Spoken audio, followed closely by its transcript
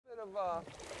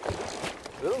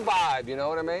Little vibe, you know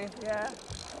what I mean? Yeah.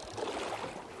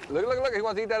 Look, look, look, he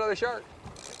wants to eat that other shark.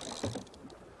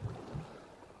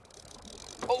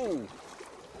 Oh!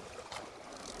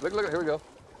 Look, look, here we go.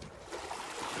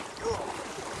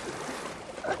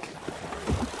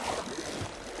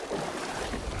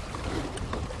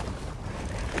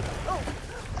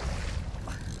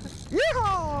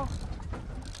 Yeehaw!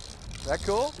 That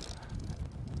cool?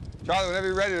 Charlie, whenever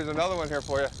you're ready, there's another one here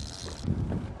for you.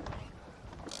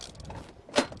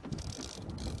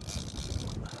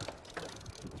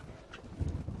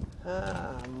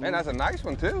 Man, that's a nice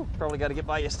one too. Probably got to get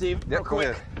by you, Steve. Yep, real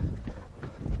quick.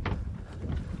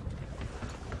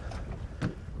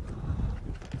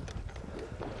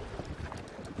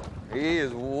 He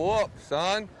is whooped,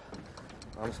 son.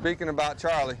 I'm speaking about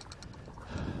Charlie.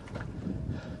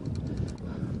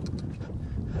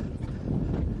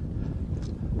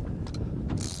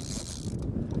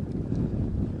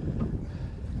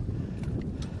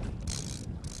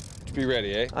 Be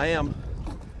ready, eh? I am.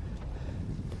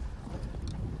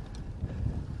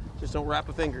 Just don't wrap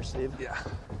a finger, Steve. Yeah.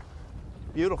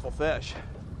 Beautiful fish.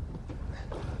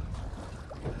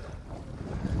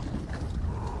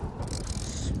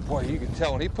 Boy, you can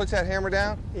tell when he puts that hammer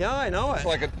down. Yeah, I know It's it.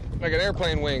 like an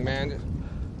airplane wing, man.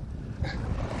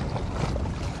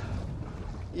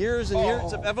 Years and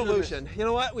years of evolution. You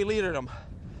know what? We leadered them.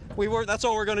 That's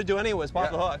all we're going to do anyways.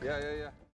 Pop the hook. Yeah, yeah, yeah.